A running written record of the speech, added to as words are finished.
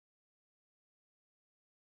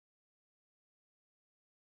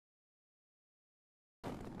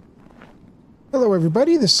Hello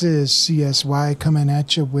everybody, this is CSY coming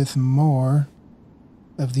at you with more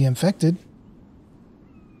of The Infected.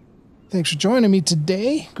 Thanks for joining me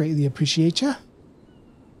today. Greatly appreciate you.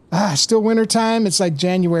 Still winter time. It's like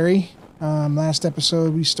January. Last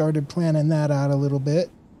episode we started planning that out a little bit.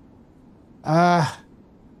 I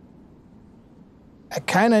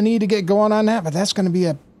kind of need to get going on that, but that's going to be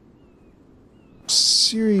a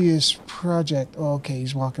serious project. Oh, okay,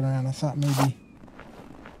 he's walking around. I thought maybe...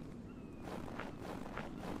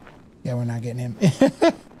 Yeah, we're not getting him.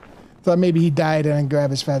 Thought maybe he died and I'd grab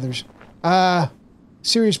his feathers.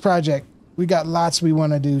 Serious project. We got lots we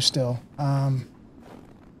want to do still. I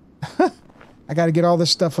got to get all this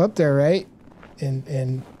stuff up there, right?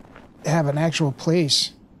 And have an actual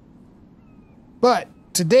place. But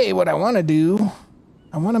today what I want to do,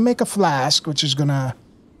 I want to make a flask, which is going to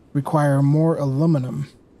require more aluminum.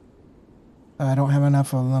 I don't have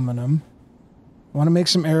enough aluminum. I want to make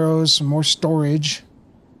some arrows, some more storage.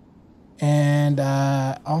 And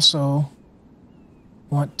also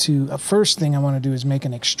want to, first thing I want to do is make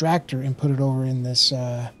an extractor and put it over in this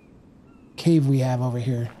cave we have over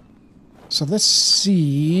here. So let's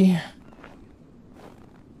see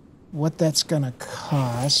what that's going to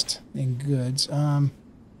cost in goods. Am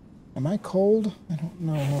I cold? I don't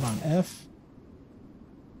know. Hold on. F.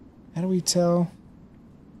 How do we tell?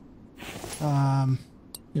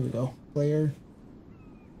 Here we go. Player.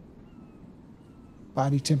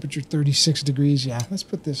 Body temperature 36 degrees. Yeah, let's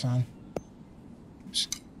put this on. Oops.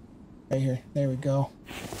 Right here. There we go.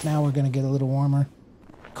 Now we're going to get a little warmer.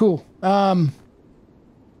 Cool.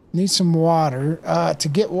 Need some water. To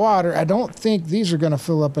get water, I don't think these are going to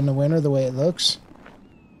fill up in the winter the way it looks.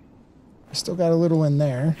 I still got a little in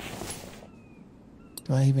there.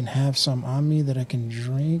 Do I even have some on me that I can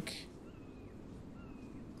drink?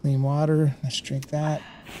 Clean water. Let's drink that.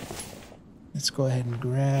 Let's go ahead and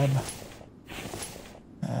grab...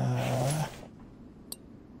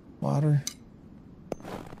 water. It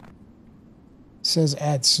says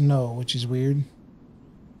add snow, which is weird.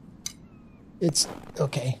 It's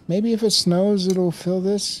okay. Maybe if it snows, it'll fill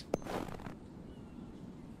this.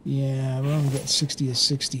 Yeah, we're only getting 60 to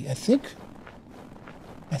 60. I think,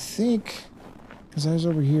 because I was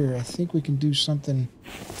over here, I think we can do something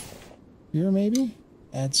here, maybe?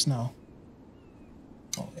 Add snow.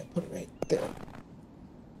 Oh, yeah, put it right there.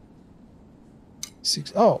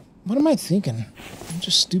 Oh, what am I thinking? I'm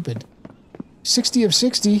just stupid. 60 of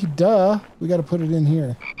 60, duh. We got to put it in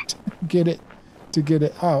here to get it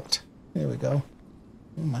out. There we go.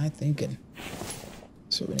 What am I thinking?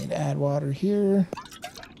 So we need to add water here.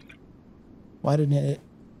 Why didn't it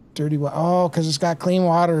dirty water? Oh, because it's got clean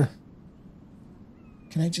water.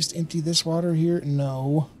 Can I just empty this water here?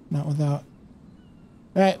 No, not without.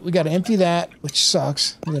 All right, we got to empty that, which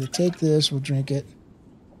sucks. We got to take this. We'll drink it.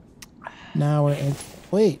 Now we're in.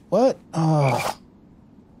 Wait, what? Oh,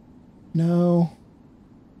 no.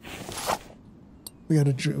 We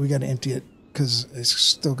gotta empty it because it's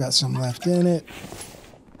still got some left in it.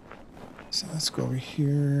 So let's go over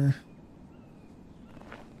here.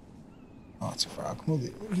 Oh, it's a frog. Well,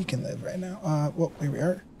 he can live right now. Well, here we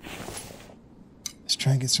are. Let's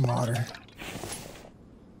try and get some water.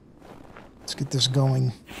 Let's get this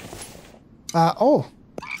going. Oh.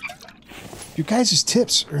 Your guys'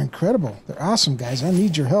 tips are incredible. They're awesome, guys. I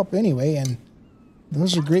need your help anyway, and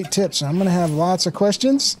those are great tips. I'm going to have lots of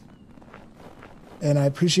questions, and I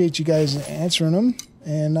appreciate you guys answering them,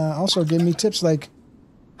 and also giving me tips like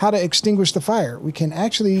how to extinguish the fire. We can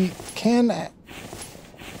actually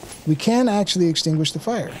extinguish the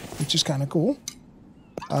fire, which is kind of cool.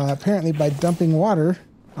 Apparently by dumping water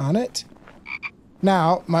on it.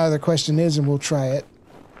 Now, my other question is, and we'll try it,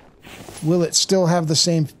 will it still have the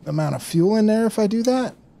same amount of fuel in there if I do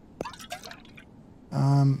that?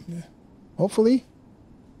 Hopefully.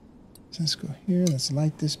 So let's go here. Let's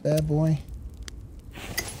light this bad boy.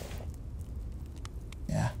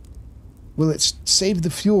 Yeah. Will it save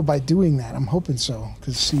the fuel by doing that? I'm hoping so.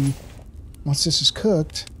 Because, see, once this is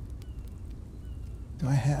cooked...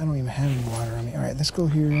 I don't even have any water on me. Alright, let's go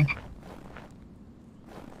here.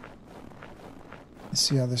 Let's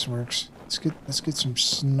see how this works. Let's get some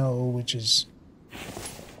snow, which is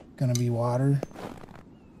gonna be water.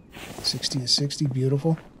 60 to 60,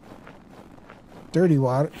 beautiful. Dirty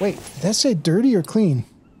water. Wait, did that say dirty or clean?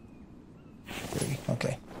 Dirty,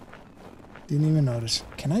 okay. Didn't even notice.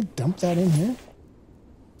 Can I dump that in here?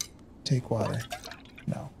 Take water.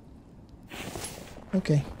 No.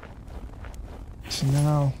 Okay. So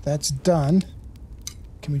now that's done.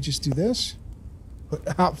 Can we just do this?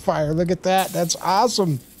 Put out fire. Look at that. That's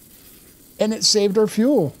awesome. And it saved our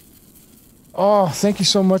fuel. Oh, thank you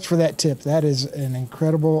so much for that tip. That is an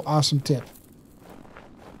incredible, awesome tip.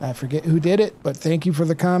 I forget who did it, but thank you for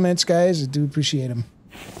the comments, guys. I do appreciate them.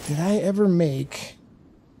 Did I ever make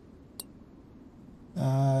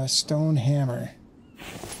stone hammer?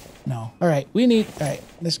 No. All right,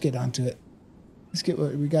 let's get onto it. Let's get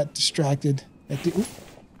what we got distracted at the. Oop.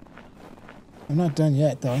 I'm not done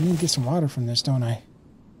yet, though. I need to get some water from this, don't I?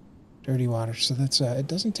 Dirty water. So that's it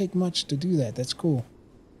doesn't take much to do that. That's cool.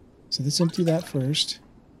 So let's empty that first.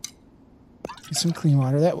 Get some clean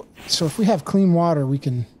water. So if we have clean water, we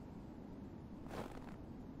can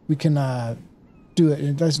do it.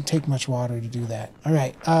 It doesn't take much water to do that. All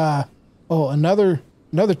right. Another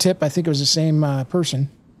tip. I think it was the same person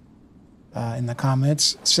in the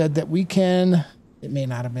comments said that we can. It may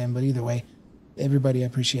not have been, but either way, everybody, I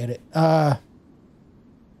appreciate it.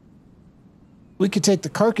 We could take the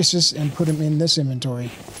carcasses and put them in this inventory.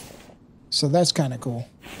 So that's kind of cool.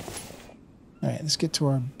 All right, let's get to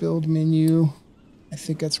our build menu. I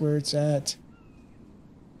think that's where it's at.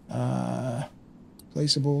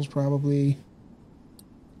 Placeables, probably.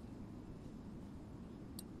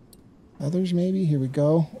 Others, maybe. Here we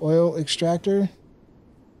go. Oil extractor.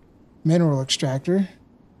 Mineral extractor.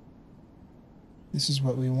 This is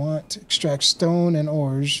what we want. Extract stone and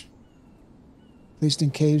ores. Placed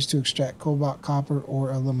in caves to extract cobalt, copper,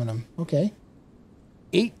 or aluminum. Okay.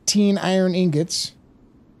 18 iron ingots.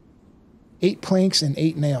 8 planks and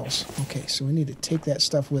 8 nails. Okay, so we need to take that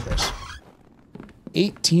stuff with us.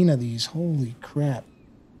 18 of these. Holy crap.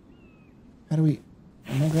 How do we...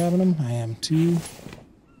 Am I grabbing them? I am. 2,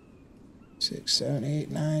 6, 7,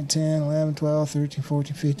 8, 9, 10, 11, 12, 13,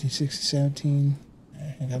 14, 15, 16, 17.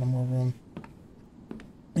 I got more room.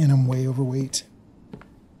 And I'm way overweight.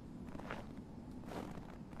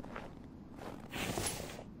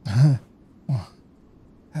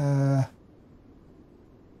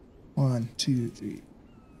 One, 2, 3,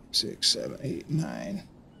 6, 7, 8, 9,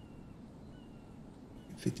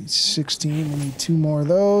 15, 16. We need 2 more of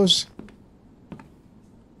those.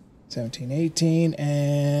 17, 18,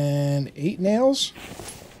 and 8 nails.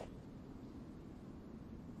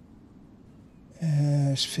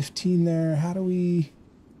 There's 15 there. How do we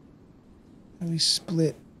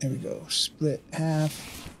split? There we go. Split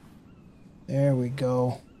half. There we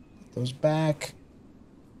go. Put those back.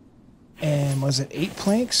 And was it 8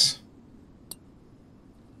 planks?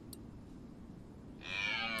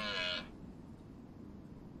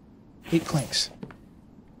 8 planks.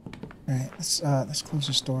 All right, let's close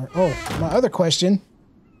this door. Oh, my other question.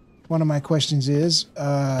 One of my questions is,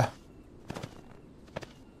 how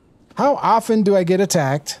often do I get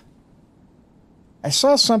attacked? I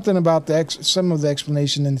saw something about some of the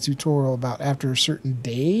explanation in the tutorial about after a certain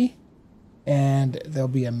day, and there'll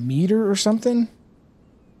be a meter or something.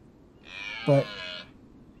 But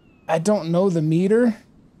I don't know the meter,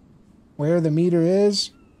 where the meter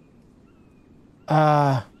is.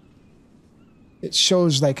 It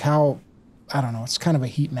shows like how, I don't know, it's kind of a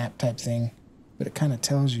heat map type thing, but it kind of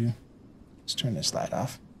tells you. Let's turn this light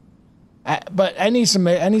off. But I need some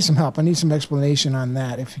help. I need some explanation on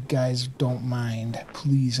that. If you guys don't mind,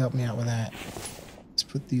 please help me out with that. Let's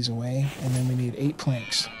put these away, and then we need 8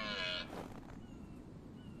 planks.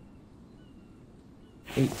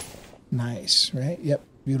 8. Nice, right? Yep,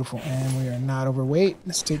 beautiful. And we are not overweight.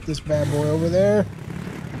 Let's take this bad boy over there.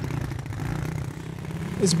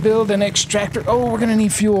 Let's build an extractor. Oh, we're gonna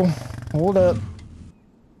need fuel. Hold up.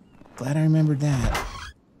 Glad I remembered that.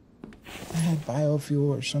 I had biofuel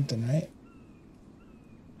or something, right?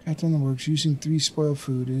 Cracked on the works. Using 3 spoiled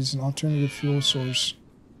food is an alternative fuel source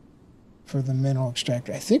for the mineral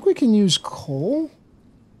extractor. I think we can use coal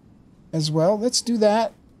as well. Let's do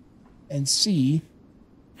that and see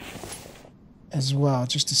as well,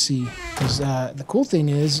 just to see. Because the cool thing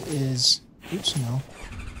is, oops, no.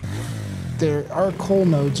 There are coal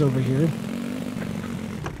nodes over here.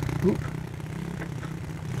 Oop.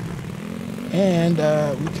 And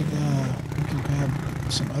we can grab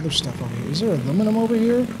some other stuff over here. Is there aluminum over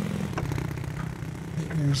here? Wait,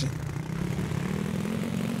 where is it?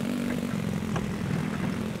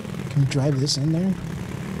 Can we drive this in there?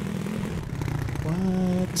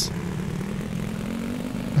 What?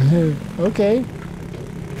 Okay.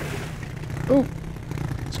 Oh,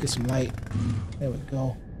 let's get some light. There we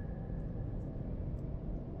go.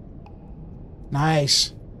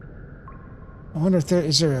 Nice. I wonder if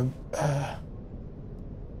is there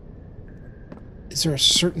a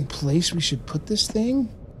certain place we should put this thing?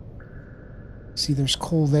 See, there's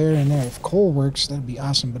coal there and there. If coal works, that'd be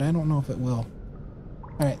awesome, but I don't know if it will.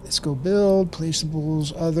 All right, let's go build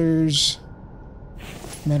placeables, others,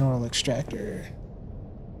 mineral extractor.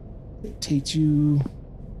 Rotate you,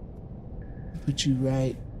 put you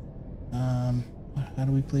right. How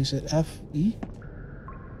do we place it? F, E?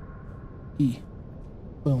 E.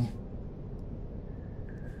 Boom.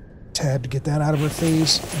 Tab to get that out of our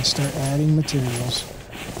face and start adding materials.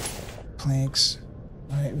 Planks.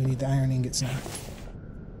 Alright, we need the iron ingots now.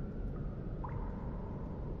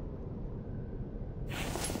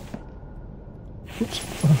 Oops.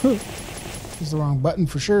 This is the wrong button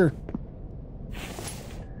for sure.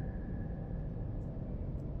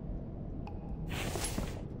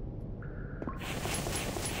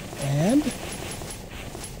 And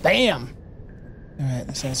bam! Alright,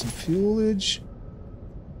 let's add some fuelage.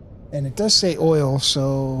 And it does say oil,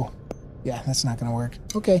 so yeah, that's not gonna work.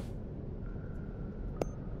 Okay.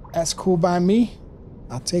 That's cool by me.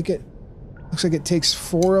 I'll take it. Looks like it takes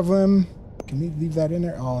 4 of them. Can we leave that in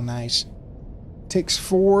there? Oh, nice. Takes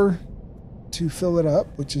 4 to fill it up,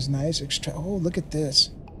 which is nice. Oh, look at this.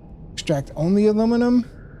 Extract only aluminum.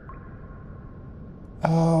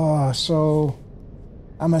 Oh, so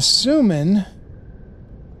I'm assuming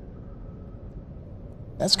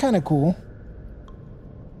that's kind of cool.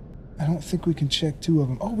 I don't think we can check 2 of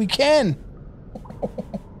them. Oh, we can!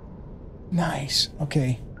 Nice.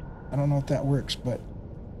 Okay. I don't know if that works, but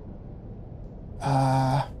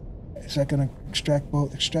is that going to extract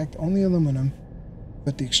both? Extract only aluminum,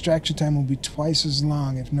 but the extraction time will be twice as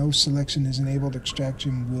long. If no selection is enabled,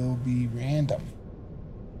 extraction will be random.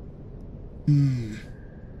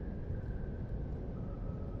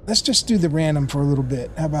 Let's just do the random for a little bit.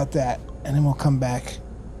 How about that? And then we'll come back.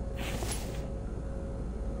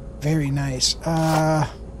 Very nice. I'm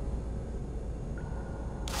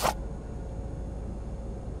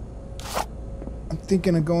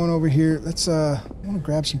thinking of going over here. Let's, I want to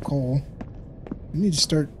grab some coal. We need to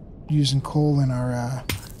start using coal in our,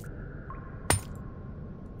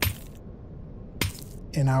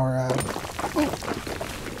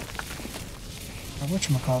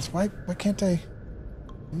 whatchamacallit? Why can't I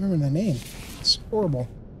remember the name? It's horrible.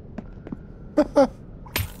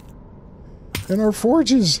 In our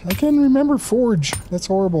forges. I can't remember forge. That's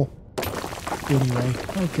horrible. Anyway,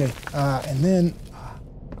 okay. And then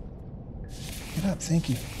get up, thank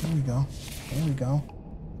you. There we go. There we go.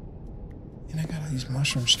 And I got all these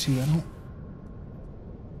mushrooms too. I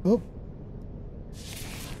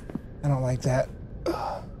don't like that.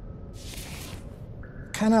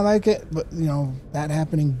 Kind of like it, but you know, that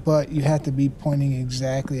happening, but you have to be pointing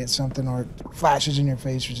exactly at something or it flashes in your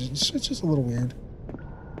face, which is it's just a little weird.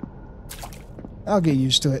 I'll get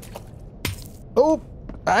used to it. Oh,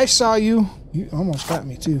 I saw you. You almost got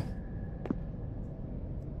me too.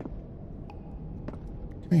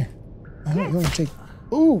 Come here. I don't want to take.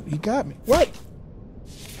 Oh, you got me. What?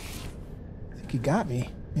 I think you got me.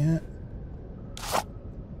 Yeah.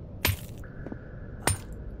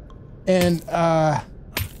 And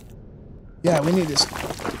yeah, we need to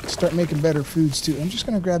start making better foods too. I'm just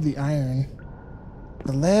gonna grab the iron.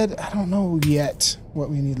 The lead, I don't know yet what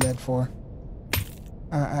we need lead for.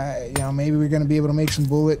 You know, maybe we're gonna be able to make some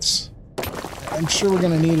bullets. I'm sure we're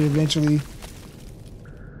gonna need it eventually.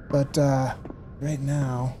 But right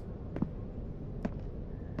now,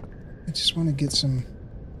 I just want to get some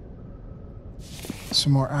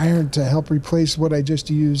more iron to help replace what I just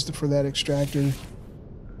used for that extractor.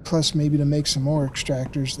 Plus maybe to make some more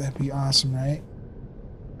extractors. That'd be awesome, right?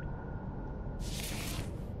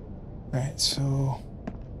 Alright, so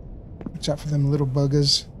watch out for them little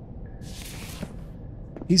buggers.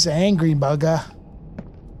 He's an angry bugger.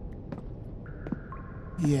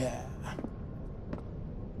 Yeah. I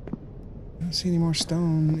don't see any more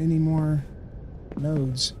stone, any more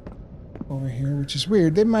nodes over here, which is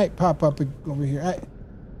weird. They might pop up over here.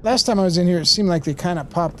 Last time I was in here, it seemed like they kind of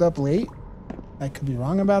popped up late. I could be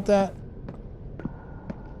wrong about that.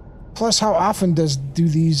 Plus, how often do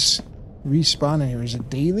these respawn in here? Is it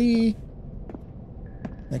daily?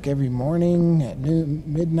 Like every morning at noon,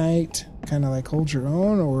 midnight? Kind of like hold your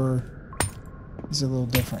own, or is it a little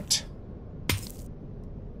different?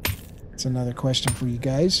 That's another question for you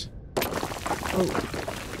guys.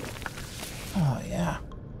 Oh yeah.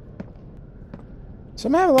 So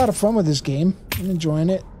I'm having a lot of fun with this game. I'm enjoying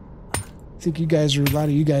it. I think a lot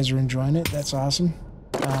of you guys are enjoying it. That's awesome.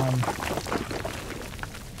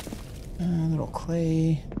 Little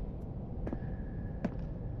clay.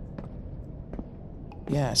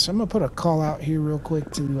 Yeah, so I'm gonna put a call out here real quick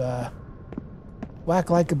to whack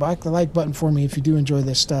the like button for me if you do enjoy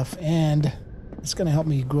this stuff, and it's gonna help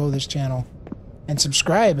me grow this channel. And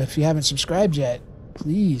subscribe if you haven't subscribed yet,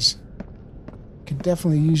 please. Could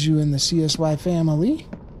definitely use you in the CSY family.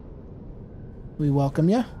 We welcome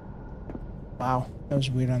you. Wow, that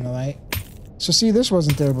was weird on the light. So see, this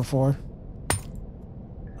wasn't there before.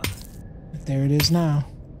 But there it is now.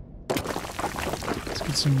 Let's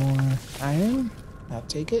get some more iron. I'll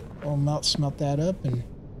take it. We'll smelt that up and...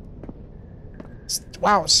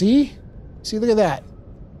 Wow, see? See, look at that.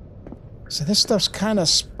 So this stuff's kind of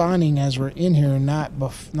spawning as we're in here, not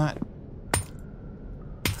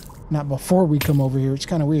before we come over here. It's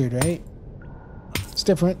kind of weird, right? It's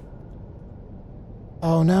different.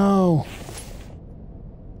 Oh, no.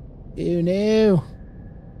 Ew, no.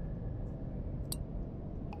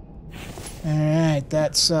 Alright,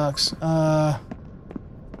 that sucks.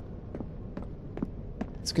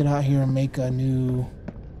 Let's get out here and make a new...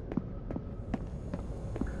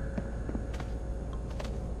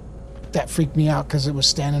 That freaked me out because it was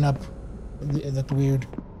standing up. It looked weird.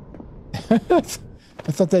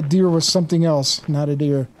 I thought that deer was something else, not a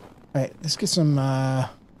deer. Alright, let's get some,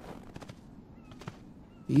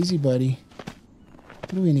 easy, buddy.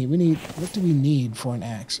 What do we need? What do we need for an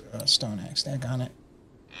axe? A stone axe. Daggone it.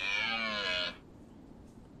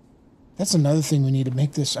 That's another thing we need to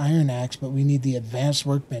make this iron axe, but we need the advanced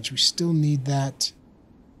workbench. We still need that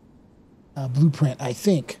blueprint, I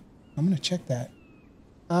think. I'm going to check that.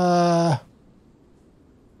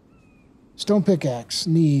 Stone pickaxe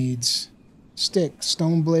needs stick,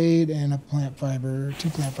 stone blade, and a plant fiber, 2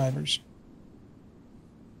 plant fibers.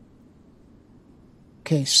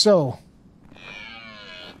 Okay, so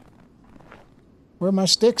where are my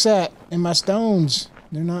sticks at and my stones?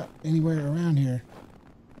 They're not anywhere around here.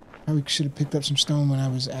 Probably should have picked up some stone when I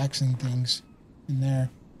was axing things in there.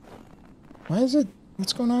 Why is it?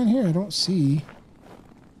 What's going on here? I don't see.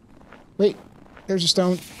 Wait, there's a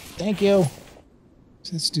stone. Thank you.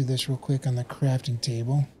 So let's do this real quick on the crafting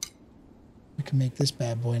table. We can make this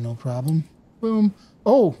bad boy no problem. Boom.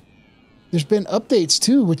 Oh, there's been updates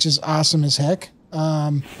too, which is awesome as heck.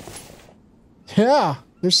 Yeah,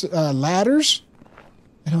 there's ladders.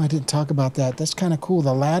 I know I didn't talk about that. That's kind of cool.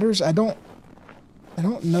 The ladders, I don't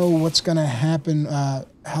know what's going to happen,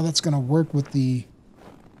 how that's going to work with the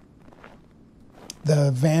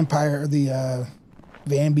vampire, the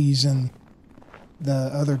Vambies and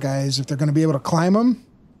the other guys, if they're going to be able to climb them,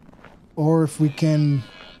 or if we can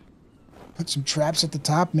put some traps at the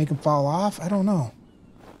top, make them fall off. I don't know.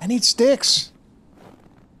 I need sticks.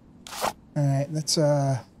 All right, let's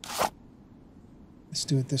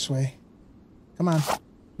do it this way. Come on.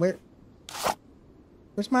 Where's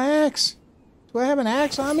my axe? Do I have an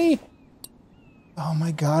axe on me? Oh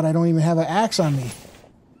my god, I don't even have an axe on me.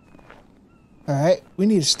 Alright, we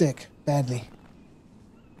need a stick. Badly.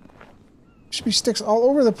 Should be sticks all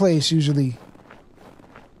over the place, usually.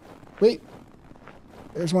 Wait.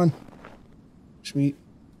 There's one. Sweet.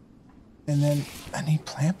 And then I need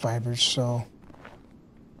plant fibers, so...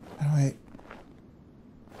 How do I...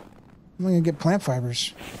 I'm gonna get plant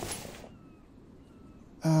fibers.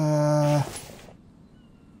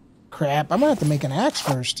 Crap. I'm gonna have to make an axe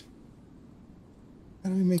first. How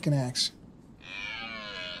do we make an axe?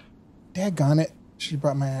 Daggone it. Should have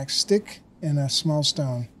brought my axe. Stick and a small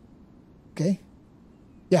stone. Okay.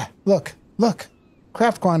 Yeah, look. Look.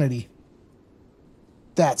 Craft quantity.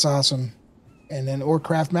 That's awesome. And then, or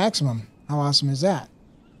craft maximum. How awesome is that?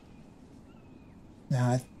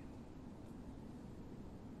 Now,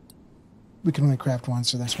 we can only craft one,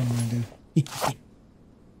 so that's what I'm gonna do.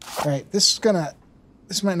 Alright, this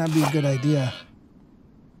might not be a good idea.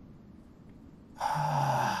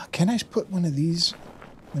 Can I put one of these?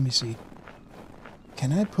 Let me see.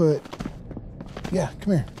 Can I put... Yeah,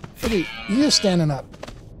 come here. Look at you just standing up,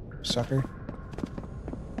 sucker.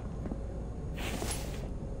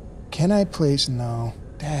 Can I place... No.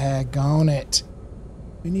 Daggone it.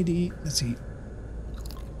 We need to eat. Let's eat.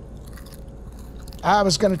 I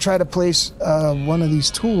was going to try to place one of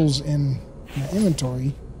these tools in my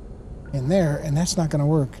inventory in there, and that's not going to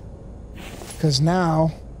work. Because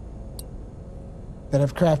now that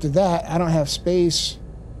I've crafted that, I don't have space.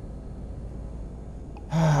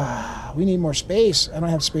 We need more space. I don't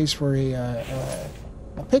have space for a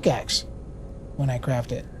pickaxe when I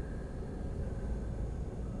craft it.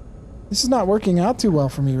 This is not working out too well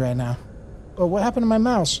for me right now. Oh, what happened to my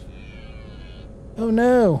mouse? Oh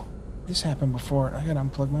no. This happened before. I gotta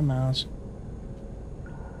unplug my mouse.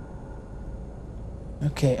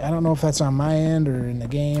 Okay, I don't know if that's on my end or in the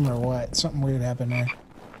game or what. Something weird happened there.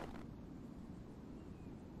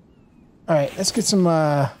 Alright, let's get some,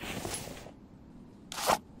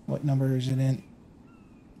 what number is it in?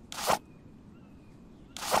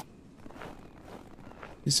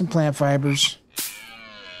 Get some plant fibers.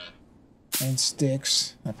 And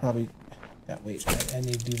sticks. I probably... Yeah, wait, I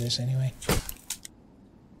need to do this anyway.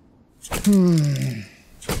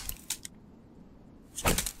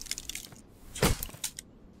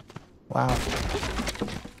 Wow.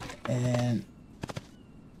 And...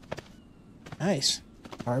 Nice.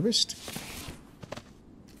 Harvest.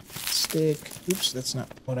 stick. Oops, that's not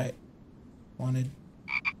what I wanted.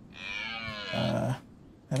 How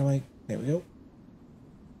do I... There we go.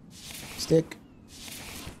 Stick.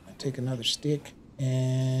 I take another stick.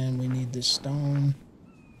 And we need this stone.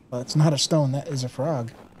 Well, it's not a stone. That is a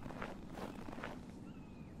frog.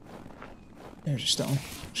 There's a stone.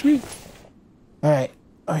 Sweet. Alright.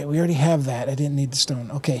 Alright, we already have that. I didn't need the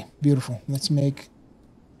stone. Okay, beautiful. Let's make...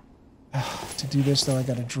 to do this, though, I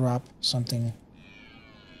gotta drop something.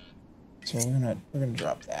 So we're gonna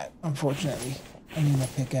drop that. Unfortunately, I need my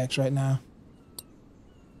pickaxe right now.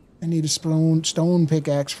 I need a stone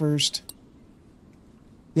pickaxe first.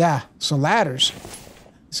 Yeah, so ladders.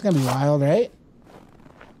 It's gonna be wild, right?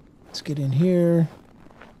 Let's get in here.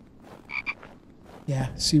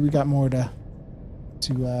 Yeah, see, we got more to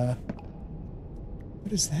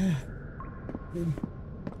what is that? We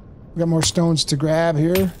got more stones to grab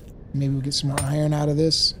here. Maybe we'll get some more iron out of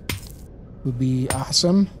this. Would be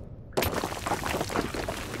awesome.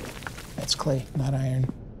 That's clay, not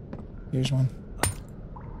iron. Here's one.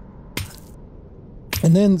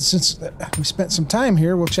 And then, since we spent some time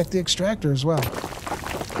here, we'll check the extractor as well.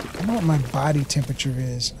 I don't know what my body temperature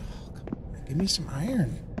is. Oh, come on, give me some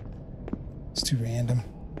iron. It's too random.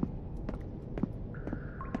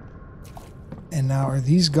 And now, are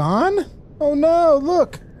these gone? Oh no,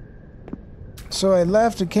 look! So I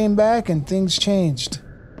left and came back and things changed.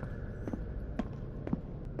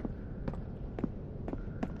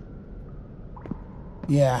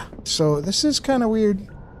 Yeah, so this is kind of weird.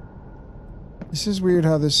 This is weird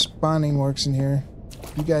how this spawning works in here.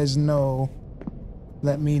 If you guys know,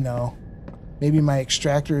 let me know. Maybe my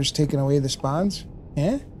extractor is taking away the spawns?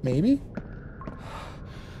 Eh? Maybe?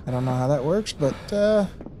 I don't know how that works, but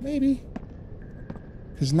maybe.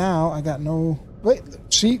 Because now I got no... Wait,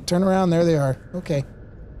 see? Turn around. There they are. Okay.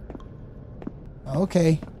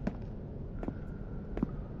 Okay.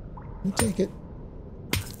 You take it.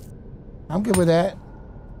 I'm good with that.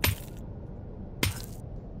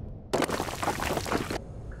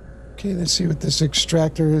 Okay, let's see what this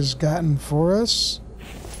extractor has gotten for us.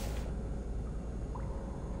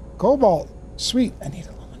 Cobalt. Sweet. I need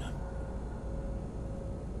aluminum.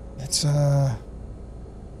 That's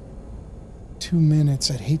 2 minutes.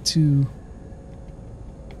 I'd hate to...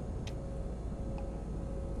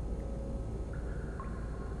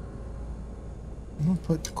 I'm gonna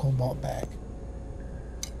put the cobalt back.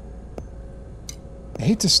 I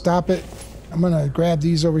hate to stop it. I'm gonna grab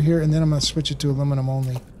these over here and then I'm gonna switch it to aluminum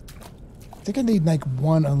only. I think I need like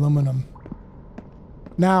 1 aluminum.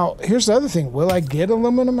 Now, here's the other thing. Will I get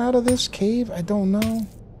aluminum out of this cave? I don't know.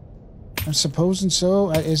 I'm supposing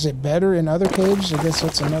so. Is it better in other caves? I guess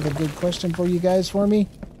that's another good question for you guys for me.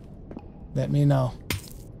 Let me know.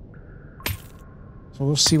 So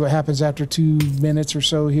we'll see what happens after 2 minutes or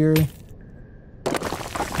so here.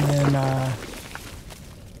 And then,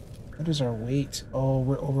 what is our weight? Oh,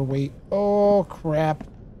 we're overweight. Oh, crap.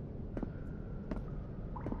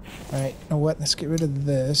 Alright, you know what? Let's get rid of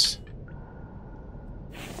this.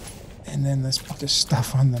 And then let's put this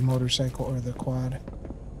stuff on the motorcycle or the quad.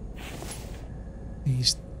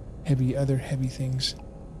 These other heavy things.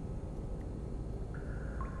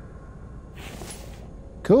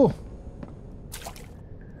 Cool.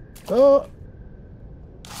 Oh!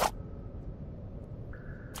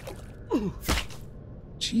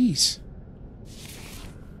 Jeez.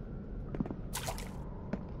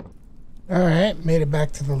 Alright, made it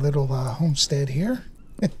back to the little homestead here.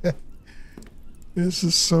 This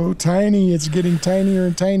is so tiny. It's getting tinier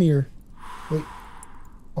and tinier. Wait.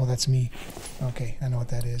 Oh, that's me. Okay, I know what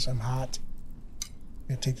that is. I'm hot. I'm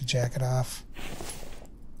gonna take the jacket off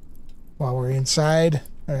while we're inside.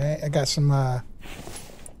 Alright, I got some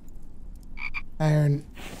iron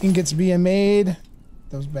ingots being made.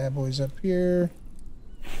 Those bad boys up here.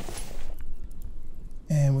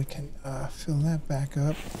 And we can fill that back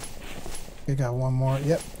up. We got one more.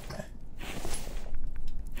 Yep.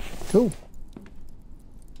 Cool.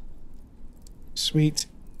 Sweet.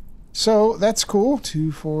 So that's cool.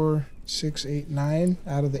 2, 4, 6, 8, 9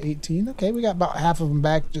 out of the 18. Okay, we got about half of them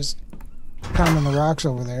back just pounding the rocks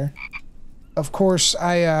over there. Of course,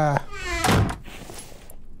 I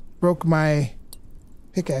broke my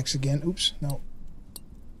pickaxe again. Oops, no.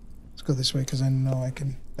 Let's go this way because I know I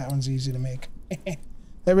can. That one's easy to make.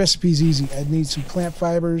 That recipe's easy. I need some plant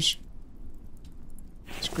fibers.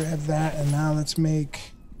 Let's grab that, and now let's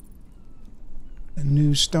make a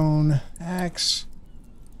new stone axe.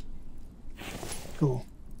 Cool.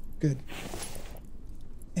 Good.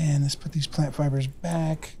 And let's put these plant fibers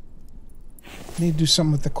back. I need to do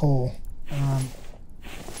something with the coal.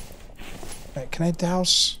 Right, can I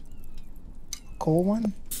douse a coal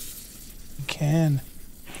one? You can.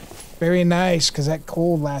 Very nice, because that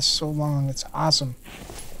cold lasts so long. It's awesome.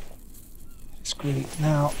 It's great.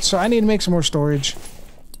 Now, so I need to make some more storage.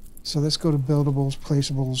 So let's go to buildables,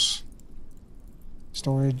 placeables,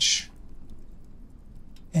 storage.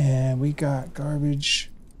 And we got garbage,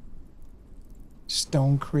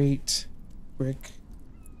 stone crate, brick.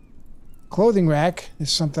 Clothing rack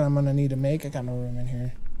is something I'm going to need to make. I got no room in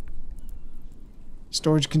here.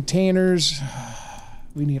 Storage containers.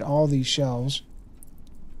 We need all these shelves.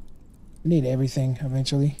 We need everything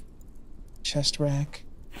eventually. Chest rack.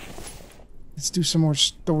 Let's do some more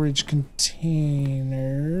storage containers.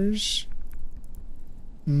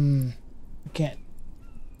 We can't.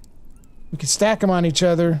 We can stack them on each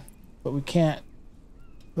other, but we can't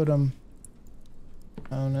put them.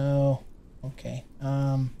 Oh no. Okay.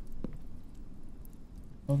 We'll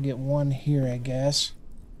get one here, I guess.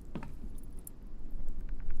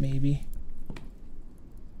 Maybe.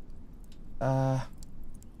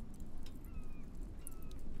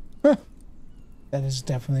 That is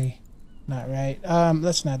definitely not right.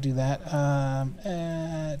 Let's not do that.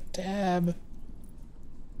 Tab.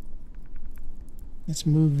 Let's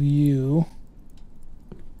move you.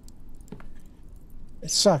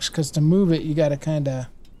 It sucks because to move it, you gotta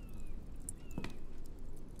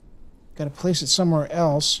place it somewhere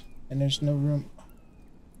else, and there's no room.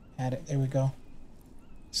 Add it. There we go.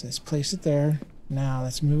 So let's place it there. Now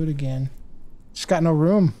let's move it again. Just got no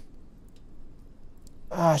room.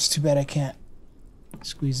 Ah, it's too bad I can't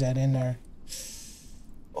squeeze that in there.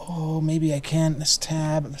 Oh, maybe I can. Let's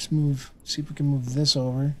tab. Let's move. See if we can move this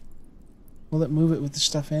over. Will it move it with the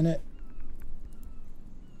stuff in it?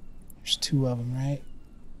 There's two of them, right?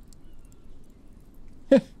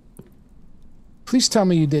 Please tell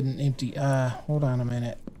me you didn't empty. Hold on a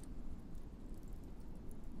minute.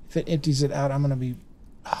 If it empties it out, I'm gonna be.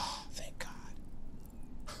 Oh, thank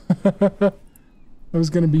God. I was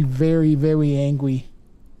gonna be very, very angry.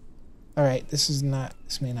 All right, this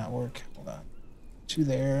may not work. Hold on. Put you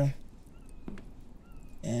there.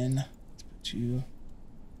 And let's put you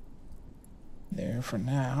there for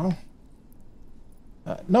now.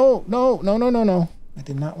 No. I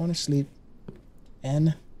did not want to sleep.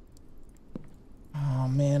 N. Oh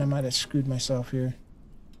man, I might have screwed myself here.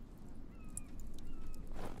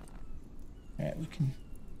 Alright, we can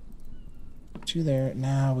put you there.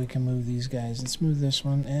 Now we can move these guys. Let's move this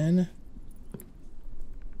one in.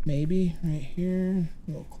 Maybe right here.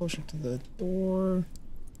 A little closer to the door.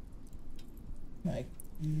 Like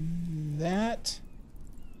that.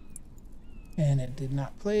 And it did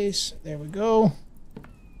not place. There we go.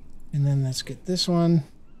 And then let's get this one.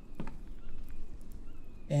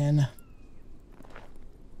 And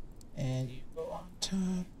you go on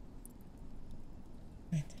top.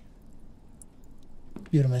 Right there.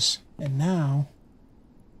 Beautimous. And now,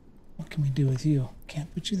 what can we do with you?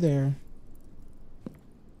 Can't put you there.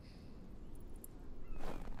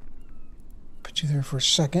 Put you there for a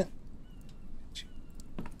second.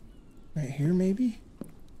 Right here, maybe?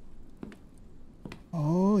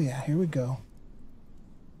 Oh, yeah, here we go.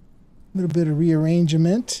 A little bit of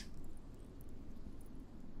rearrangement.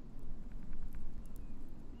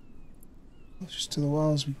 Closest to the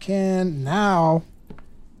wall as we can. Now,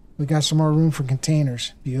 we got some more room for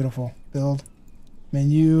containers. Beautiful. Build.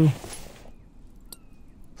 Menu.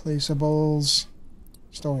 Placeables.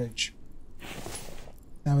 Storage.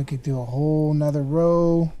 Now we could do a whole nother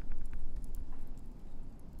row.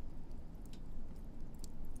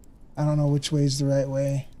 I don't know which way is the right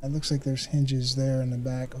way. It looks like there's hinges there in the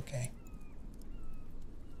back. Okay.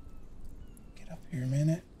 Get up here a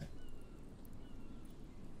minute.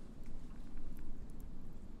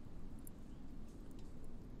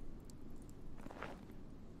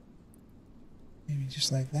 Maybe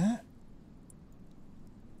just like that.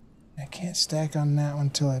 I can't stack on that one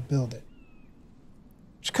until I build it.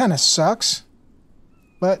 Which kind of sucks.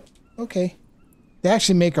 But, okay. They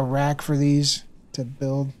actually make a rack for these to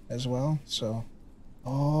build as well, so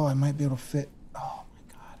oh, I might be able to fit. Oh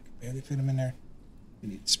my God, I can barely fit them in there. We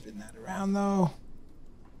need to spin that around though.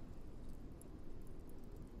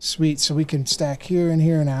 Sweet, so we can stack here and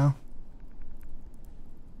here now.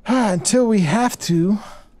 Until we have to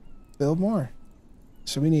build more.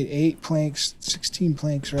 So we need 8 planks, 16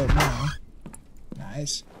 planks right now.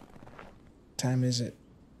 Nice. What time is it?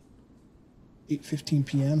 8:15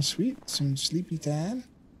 p.m. Sweet, some sleepy time.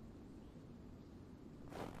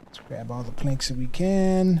 Let's grab all the planks that we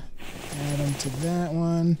can. Add them to that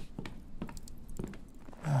one.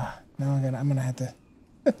 Now I'm gonna have to.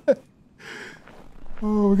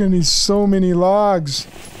 Oh, we're gonna need so many logs.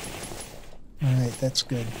 All right, that's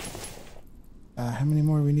good. How many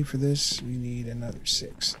more we need for this? We need another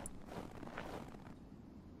 6.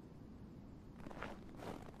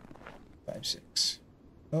 5, 6.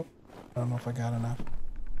 Oh, I don't know if I got enough.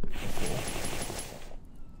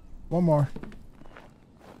 1 more.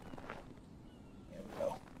 There we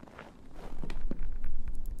go.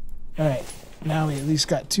 Alright, now we at least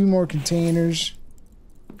got 2 more containers.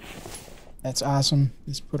 That's awesome.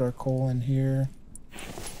 Let's put our coal in here.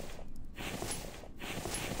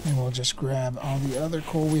 And we'll just grab all the other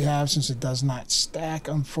coal we have since it does not stack,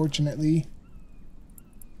 unfortunately.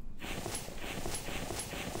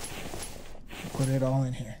 Put it all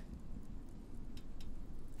in here.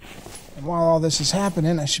 And while all this is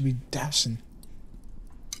happening, I should be dousing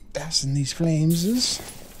these flames.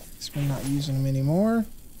 Since we're not using them anymore.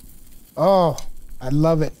 Oh, I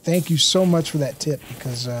love it. Thank you so much for that tip,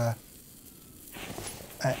 because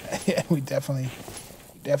we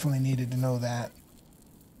definitely needed to know that.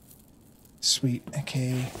 Sweet.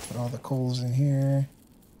 Okay, put all the coals in here.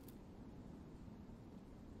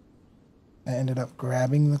 I ended up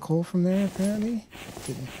grabbing the coal from there, apparently.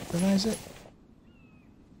 Didn't realize it.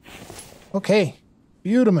 Okay.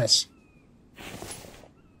 Beautimous.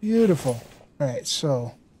 Beautiful. Alright,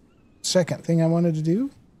 so second thing I wanted to do.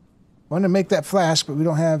 I wanted to make that flask, but we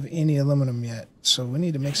don't have any aluminum yet. So we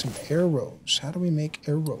need to make some arrows. How do we make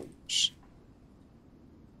arrows?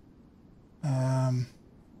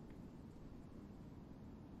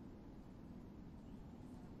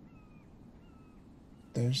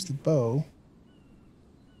 There's the bow.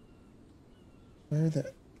 Where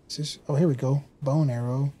the... Is this, oh, here we go. Bone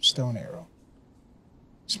arrow, stone arrow.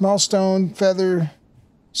 Small stone, feather,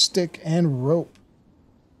 stick, and rope.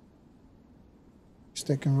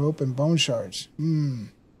 Stick and rope and bone shards. Do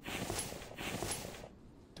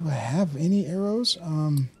I have any arrows? How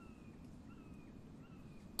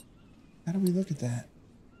do we look at that?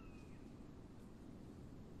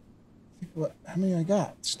 What? How many I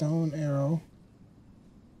got? Stone arrow.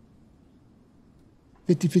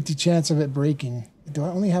 50-50 chance of it breaking. Do I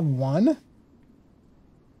only have 1?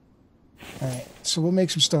 Alright, so we'll make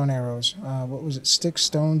some stone arrows. What was it? Sticks,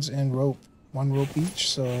 stones, and rope. 1 rope each,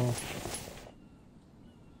 so...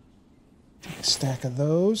 Take a stack of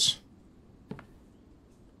those.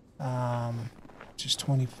 Just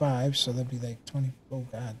 25, so that'd be like 20... Oh,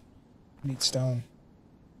 God. I need stone.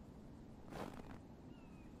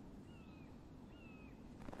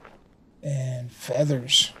 And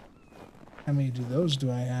feathers. How many do those do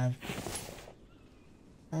I have?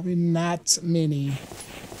 Probably not many.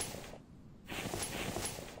 If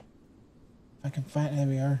I can find... There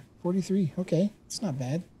we are. 43. Okay. It's not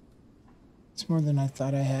bad. It's more than I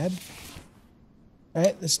thought I had.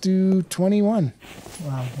 Alright, let's do 21.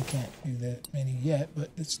 Well, we can't do that many yet, but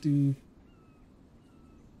let's do...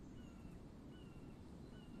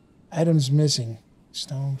 Items missing.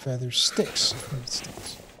 Stone, feathers, sticks. We need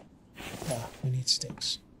sticks. Yeah, we need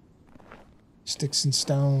sticks. Sticks and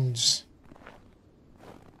stones.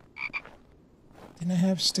 Didn't I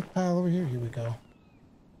have stick pile over here? Here we go.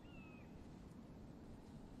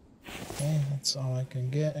 Okay, that's all I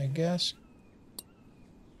can get, I guess.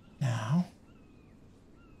 Now,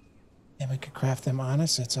 and we could craft them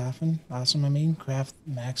honest. That's awesome. I mean, craft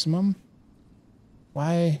maximum.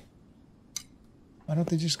 Why don't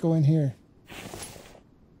they just go in here?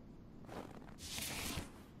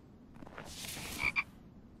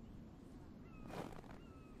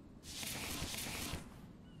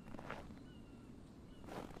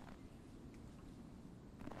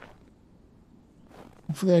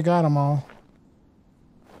 Hopefully I got them all.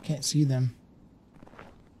 Can't see them.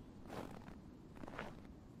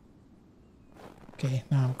 Okay,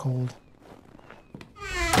 now I'm cold.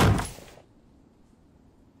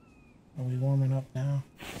 Are we warming up now?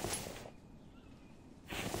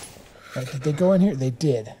 Right, did they go in here? They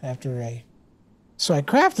did, after I... So I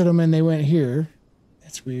crafted them and they went here.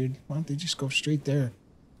 That's weird. Why don't they just go straight there?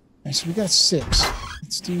 Alright, so we got 6.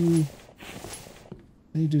 Let's do...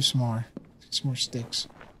 Let me do some more. Some more sticks.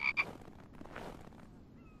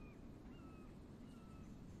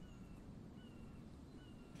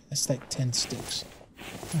 That's like 10 sticks. I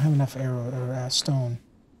don't have enough arrow or stone.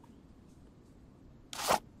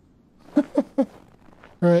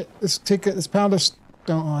 Alright, let's take it. Let's pound a stone.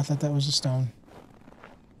 Oh, I thought that was a stone.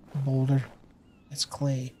 A boulder. It's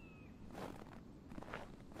clay.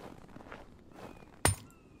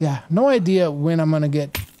 Yeah, no idea when I'm gonna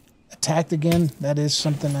get attacked again. That is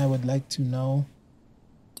something I would like to know.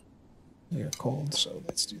 We are cold, so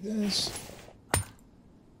let's do this.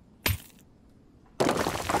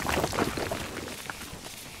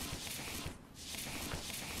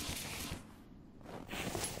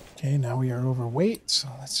 Okay, now we are overweight, so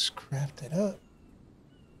let's craft it up.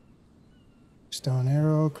 Stone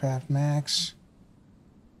arrow, craft max.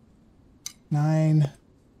 9.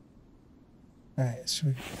 Alright, so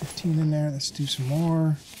we got 15 in there. Let's do some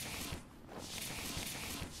more.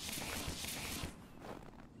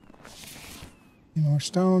 Any more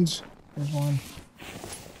stones? There's one.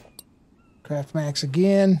 Craft max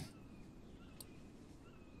again.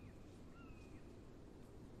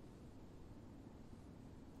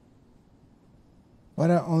 Why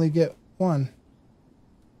don't I only get one?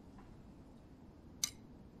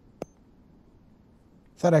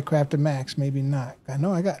 Thought I crafted max, maybe not. I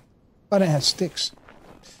know I got... I didn't have sticks.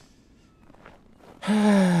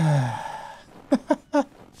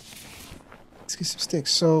 Let's get some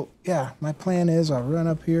sticks. So, yeah, my plan is I'll run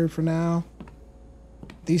up here for now.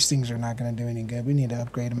 These things are not going to do any good. We need to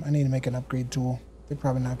upgrade them. I need to make an upgrade tool. They're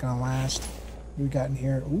probably not going to last. What we got in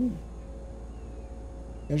here? Ooh.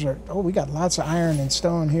 There's our... Oh, we got lots of iron and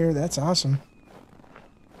stone here. That's awesome.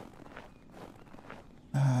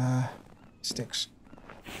 Sticks.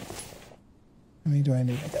 How many do I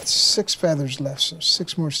need? I got 6 feathers left, so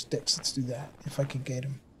 6 more sticks. Let's do that, if I can get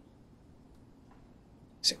them.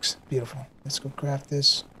 6. Beautiful. Let's go craft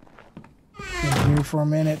this. In here for a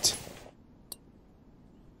minute.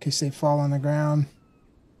 In case they fall on the ground.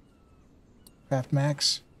 Craft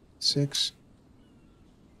max. 6.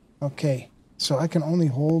 Okay. So I can only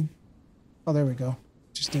hold... Oh, there we go.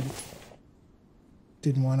 Just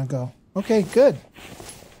didn't want to go. Okay, good.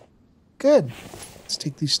 Good. Let's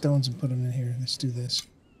take these stones and put them in here. Let's do this.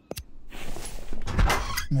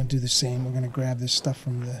 I'm going to do the same. We're going to grab this stuff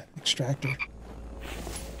from the extractor.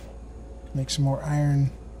 Make some more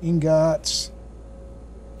iron ingots.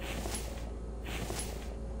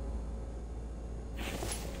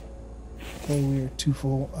 Okay, we are too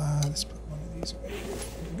full. Let's put one of these away here.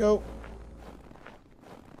 There we go.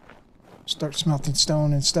 Start smelting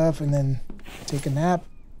stone and stuff, and then take a nap.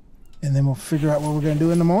 And then we'll figure out what we're going to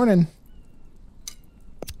do in the morning.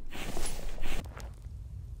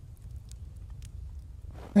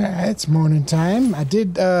 Alright, it's morning time. I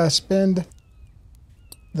did spend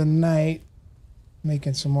the night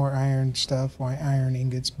making some more iron stuff, iron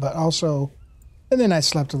ingots, but also, and then I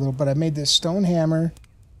slept a little, but I made this stone hammer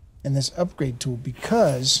and this upgrade tool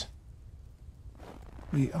because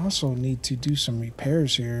we also need to do some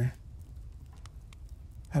repairs here.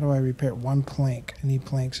 How do I repair one plank? I need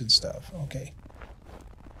planks and stuff. Okay.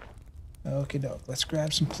 Okay, doke. Let's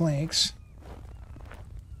grab some planks.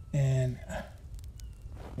 And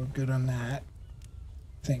we're good on that.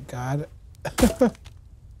 Thank God.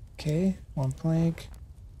 Okay, one plank.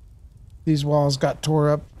 These walls got tore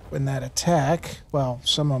up in that attack. Well,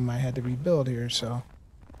 some of them I had to rebuild here, so.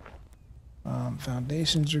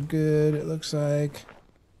 Foundations are good, it looks like.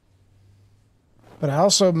 But I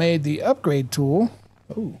also made the upgrade tool.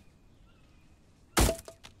 Oh.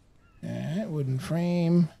 Alright, wooden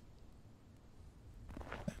frame.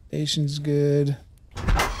 Foundation's good.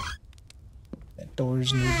 That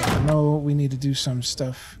door's new, but I know we need to do some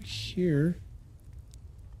stuff here.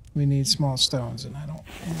 We need small stones, and I don't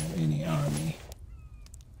have any on me.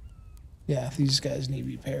 Yeah, these guys need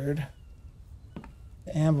repaired.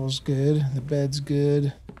 The anvil's good. The bed's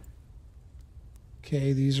good.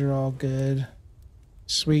 Okay, these are all good.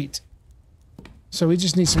 Sweet. So we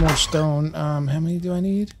just need some more stone. How many do I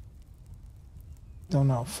need? Don't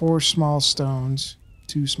know. 4 small stones.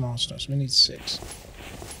 2 small stones. We need 6.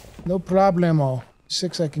 No problemo.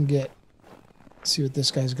 6 I can get. Let's see what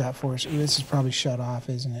this guy's got for us. Ooh, this is probably shut off,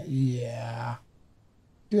 isn't it? Yeah.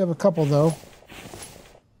 Do have a couple, though.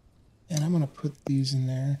 And I'm going to put these in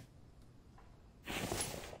there.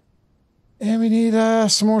 And we need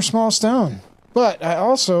some more small stone. But I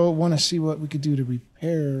also want to see what we could do to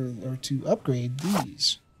repair or to upgrade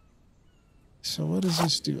these. So what does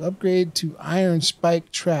this do? Upgrade to iron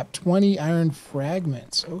spike trap. 20 iron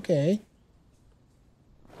fragments. Okay.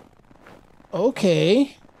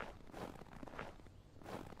 Okay.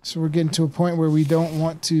 So we're getting to a point where we don't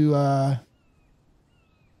want to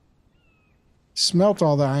smelt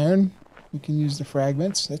all the iron. We can use the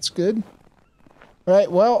fragments. That's good. All right,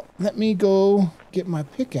 well, let me go get my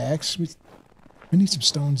pickaxe. We need some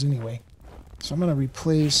stones anyway. So I'm going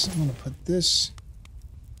to put this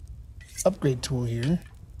upgrade tool here.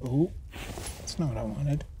 Oh, that's not what I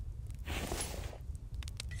wanted.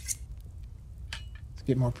 Let's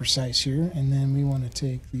get more precise here. And then we want to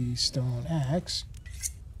take the stone axe.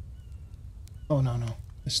 Oh, no.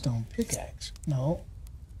 The stone pickaxe. No.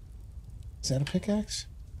 Is that a pickaxe?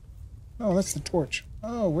 Oh, that's the torch.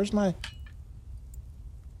 Oh, where's my...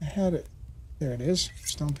 I had it. There it is.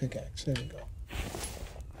 Stone pickaxe. There we go.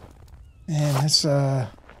 And let's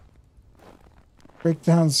break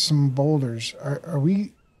down some boulders. Are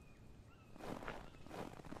we...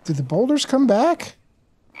 Did the boulders come back?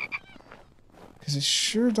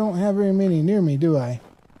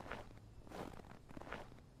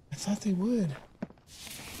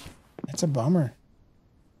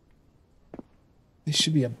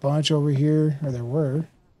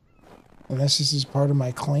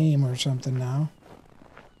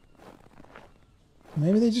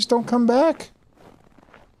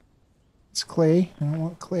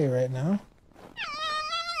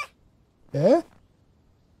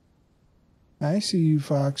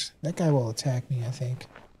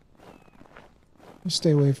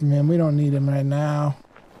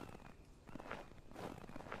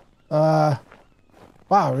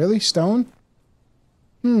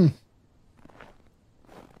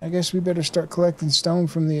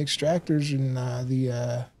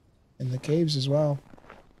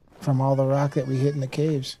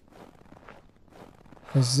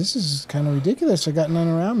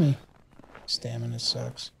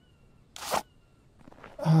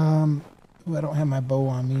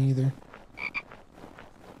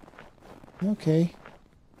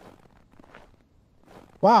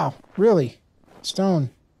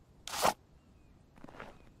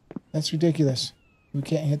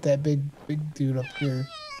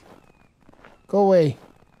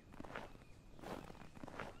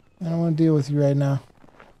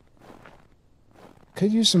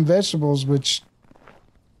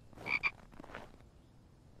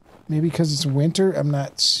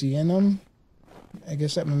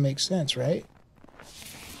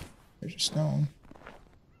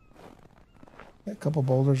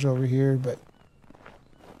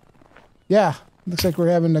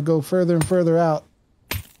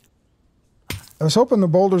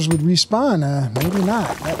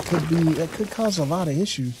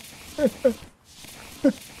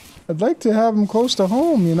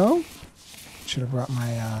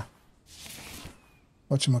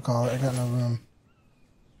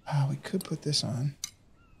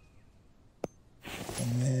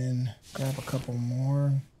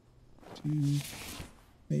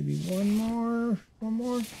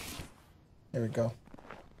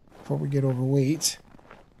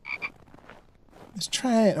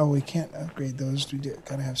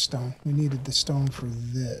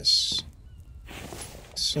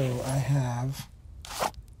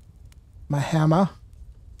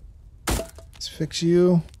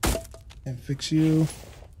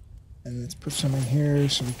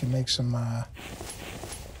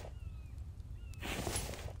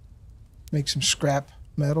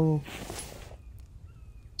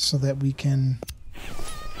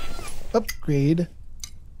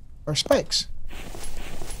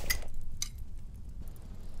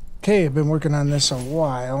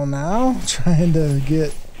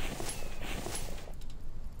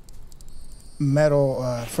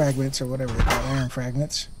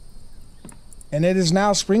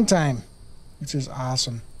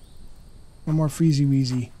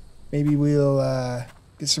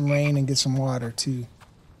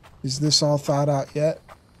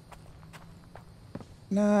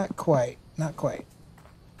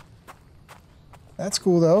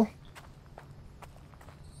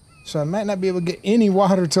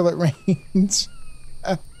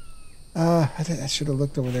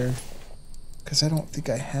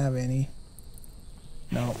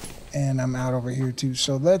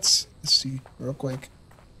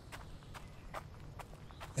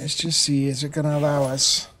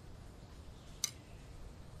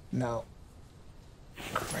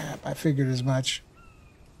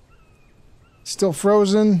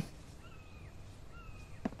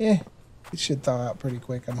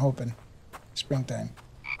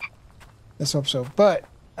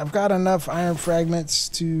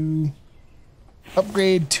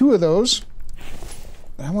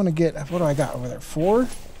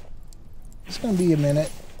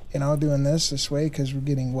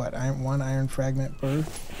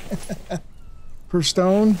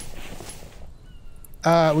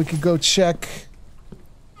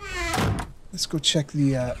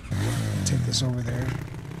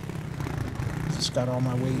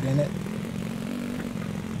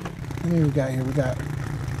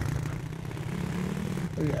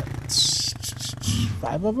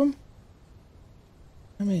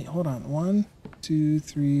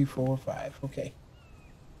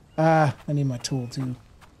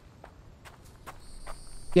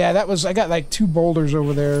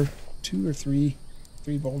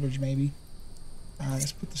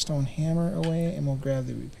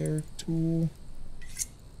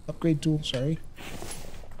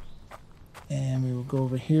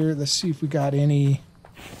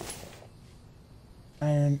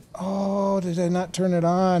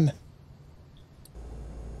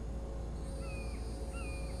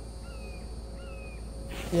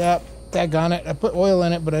 Yep, daggone it. I put oil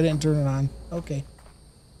in it, but I didn't turn it on. Okay.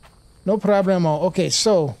 No problemo. Okay,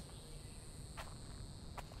 so.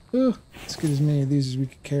 Ooh, let's get as many of these as we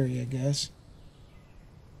can carry, I guess.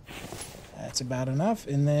 That's about enough.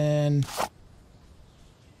 And then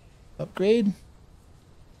upgrade.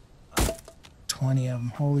 20 of them.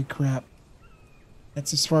 Holy crap.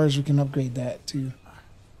 That's as far as we can upgrade that to.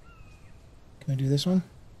 Can we do this one?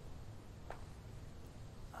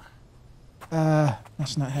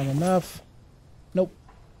 Must not have enough. Nope.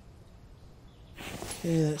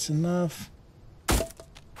 Okay, that's enough.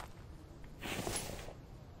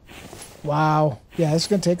 Wow. Yeah, it's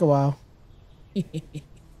gonna take a while.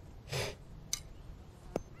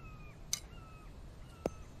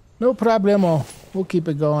 No problemo. We'll keep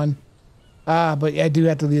it going. But I do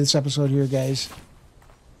have to leave this episode here, guys.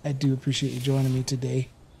 I do appreciate you joining me today,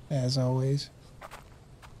 as always.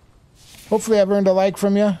 Hopefully I've earned a like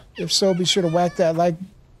from you. If so, be sure to whack that like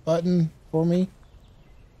button for me.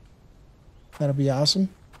 That'll be awesome.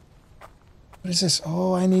 What is this?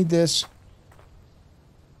 Oh, I need this.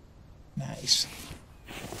 Nice.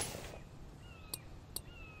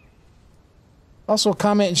 Also,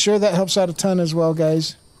 comment and share. That helps out a ton as well,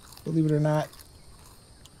 guys. Believe it or not.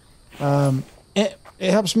 It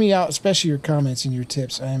helps me out, especially your comments and your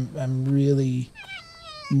tips. I'm really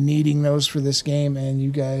needing those for this game, and you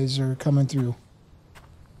guys are coming through.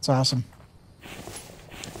 It's awesome.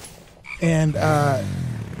 And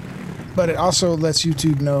but it also lets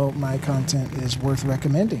YouTube know my content is worth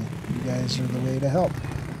recommending. You guys are the way to help.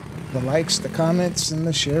 The likes, the comments, and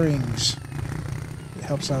the sharings. It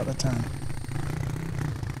helps out a ton.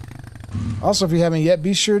 Also, if you haven't yet,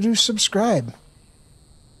 be sure to subscribe.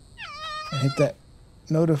 And hit that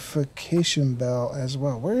notification bell as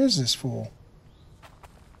well. Where is this fool?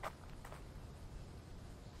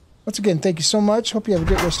 Once again, thank you so much. Hope you have a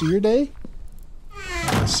great rest of your day.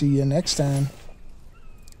 I'll see you next time.